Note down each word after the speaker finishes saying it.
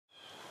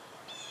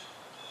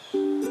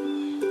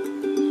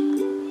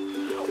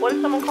What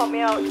if someone caught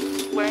me out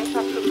wearing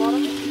tracksuit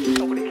bottoms?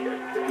 Nobody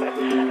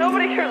cares.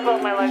 Nobody cares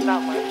about my life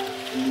that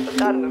much. Put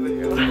that in the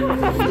video.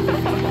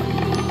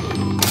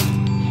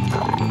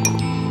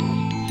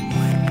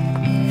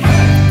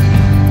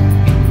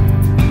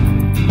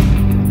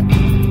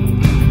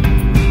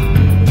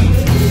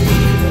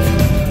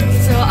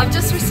 I've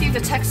just received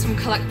a text from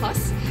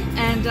CollectPlus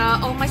and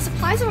all my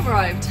supplies have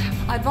arrived.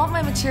 I bought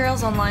my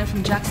materials online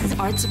from Jackson's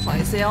Art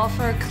Supplies. They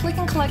offer click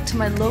and collect to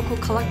my local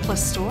CollectPlus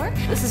store.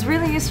 This is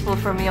really useful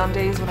for me on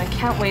days when I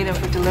can't wait in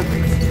for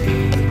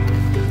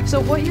deliveries.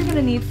 So what you're going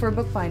to need for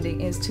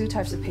bookbinding is two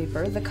types of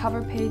paper, the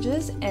cover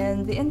pages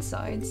and the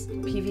insides.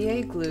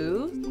 PVA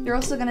glue. You're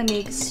also going to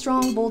need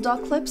strong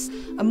bulldog clips,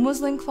 a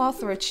muslin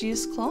cloth or a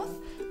cheesecloth,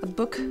 a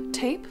book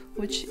tape,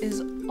 which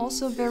is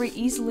also very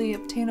easily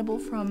obtainable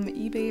from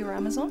eBay or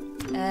Amazon,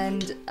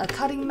 and a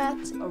cutting mat,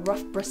 a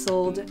rough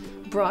bristled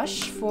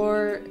brush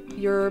for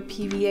your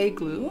PVA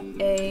glue,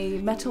 a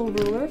metal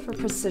ruler for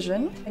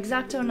precision,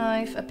 X-Acto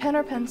knife, a pen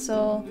or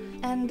pencil,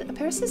 and a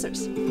pair of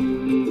scissors.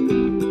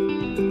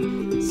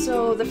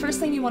 So the first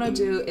thing you want to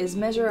do is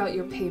measure out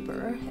your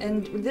paper,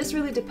 and this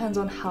really depends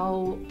on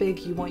how big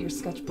you want your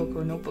sketchbook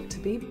or notebook to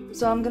be.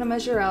 So I'm going to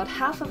measure out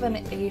half of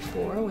an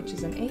A4, which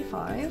is an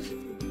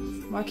A5,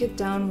 mark it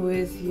down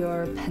with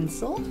your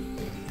pencil,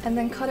 and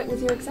then cut it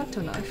with your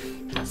X-Acto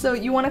knife. So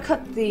you want to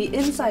cut the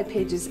inside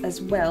pages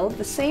as well,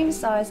 the same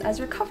size as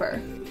your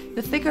cover.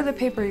 The thicker the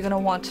paper, you're going to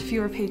want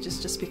fewer pages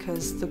just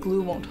because the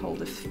glue won't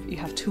hold if you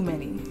have too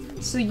many.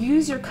 So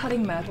use your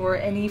cutting mat or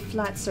any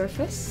flat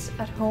surface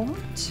at home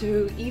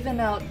to even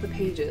out the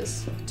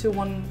pages to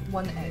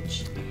one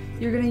edge.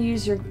 You're going to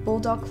use your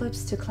bulldog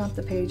clips to clamp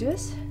the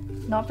pages,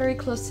 not very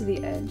close to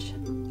the edge,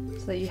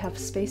 so that you have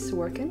space to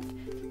work in.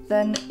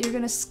 Then you're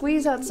going to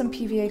squeeze out some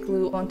PVA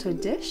glue onto a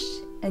dish,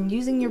 and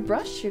using your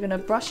brush, you're going to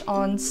brush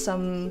on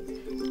some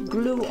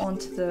glue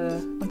onto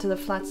the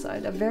flat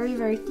side, a very,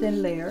 very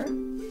thin layer,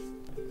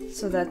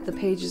 so that the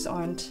pages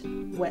aren't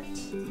wet.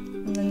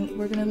 And then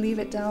we're going to leave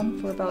it down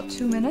for about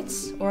 2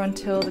 minutes or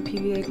until the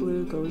PVA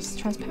glue goes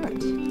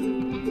transparent.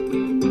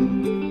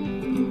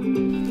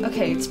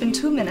 Okay, it's been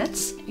 2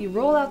 minutes. You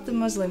roll out the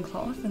muslin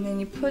cloth and then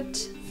you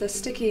put the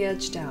sticky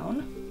edge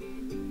down.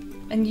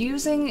 And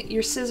using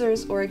your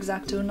scissors or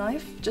X-Acto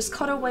knife, just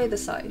cut away the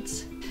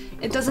sides.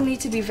 It doesn't need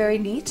to be very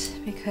neat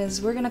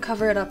because we're going to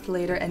cover it up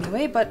later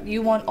anyway, but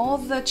you want all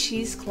the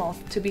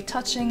cheesecloth to be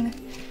touching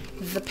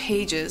the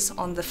pages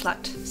on the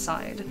flat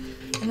side.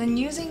 And then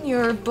using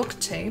your book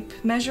tape,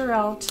 measure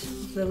out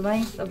the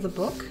length of the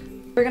book.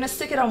 We're going to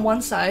stick it on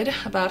one side,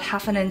 about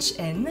 ½ an inch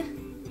in,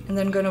 and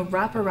then going to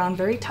wrap around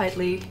very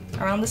tightly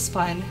around the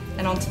spine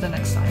and onto the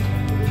next side.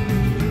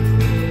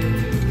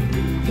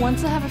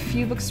 Once I have a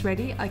few books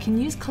ready, I can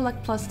use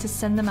CollectPlus to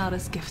send them out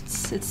as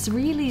gifts. It's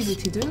really easy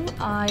to do.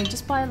 I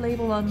just buy a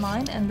label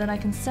online and then I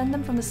can send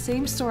them from the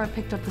same store I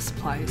picked up the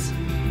supplies.